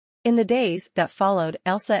In the days that followed,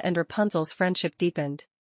 Elsa and Rapunzel's friendship deepened.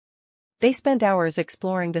 They spent hours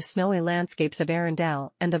exploring the snowy landscapes of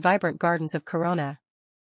Arendelle and the vibrant gardens of Corona.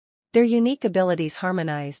 Their unique abilities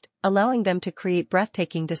harmonized, allowing them to create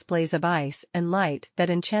breathtaking displays of ice and light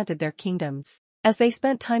that enchanted their kingdoms. As they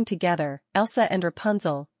spent time together, Elsa and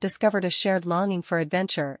Rapunzel discovered a shared longing for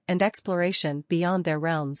adventure and exploration beyond their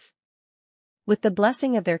realms. With the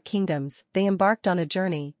blessing of their kingdoms, they embarked on a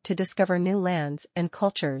journey to discover new lands and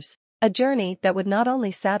cultures, a journey that would not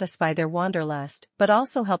only satisfy their wanderlust but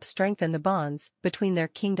also help strengthen the bonds between their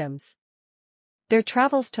kingdoms. Their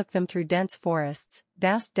travels took them through dense forests,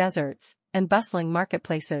 vast deserts, and bustling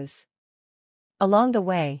marketplaces. Along the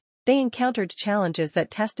way, they encountered challenges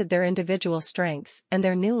that tested their individual strengths and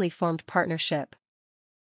their newly formed partnership.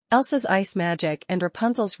 Elsa's ice magic and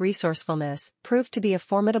Rapunzel's resourcefulness proved to be a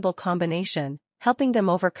formidable combination, helping them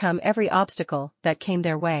overcome every obstacle that came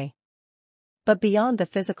their way. But beyond the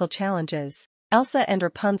physical challenges, Elsa and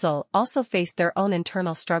Rapunzel also faced their own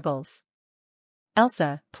internal struggles.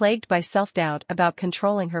 Elsa, plagued by self-doubt about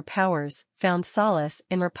controlling her powers, found solace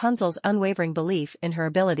in Rapunzel's unwavering belief in her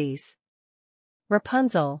abilities.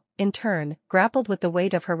 Rapunzel, in turn, grappled with the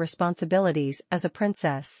weight of her responsibilities as a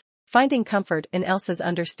princess, finding comfort in Elsa's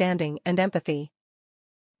understanding and empathy.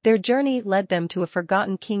 Their journey led them to a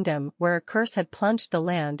forgotten kingdom where a curse had plunged the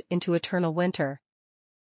land into eternal winter.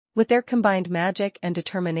 With their combined magic and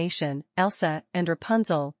determination, Elsa and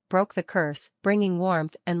Rapunzel broke the curse, bringing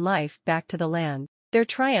warmth and life back to the land. Their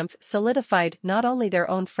triumph solidified not only their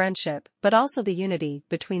own friendship but also the unity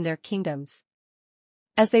between their kingdoms.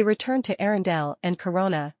 As they returned to Arendelle and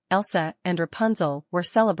Corona, Elsa and Rapunzel were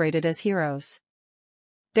celebrated as heroes.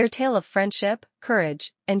 Their tale of friendship,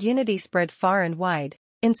 courage, and unity spread far and wide,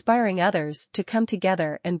 inspiring others to come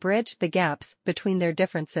together and bridge the gaps between their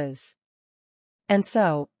differences. And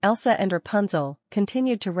so, Elsa and Rapunzel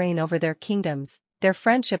continued to reign over their kingdoms, their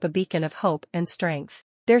friendship a beacon of hope and strength.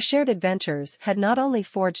 Their shared adventures had not only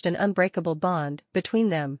forged an unbreakable bond between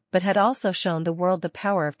them but had also shown the world the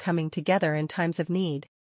power of coming together in times of need.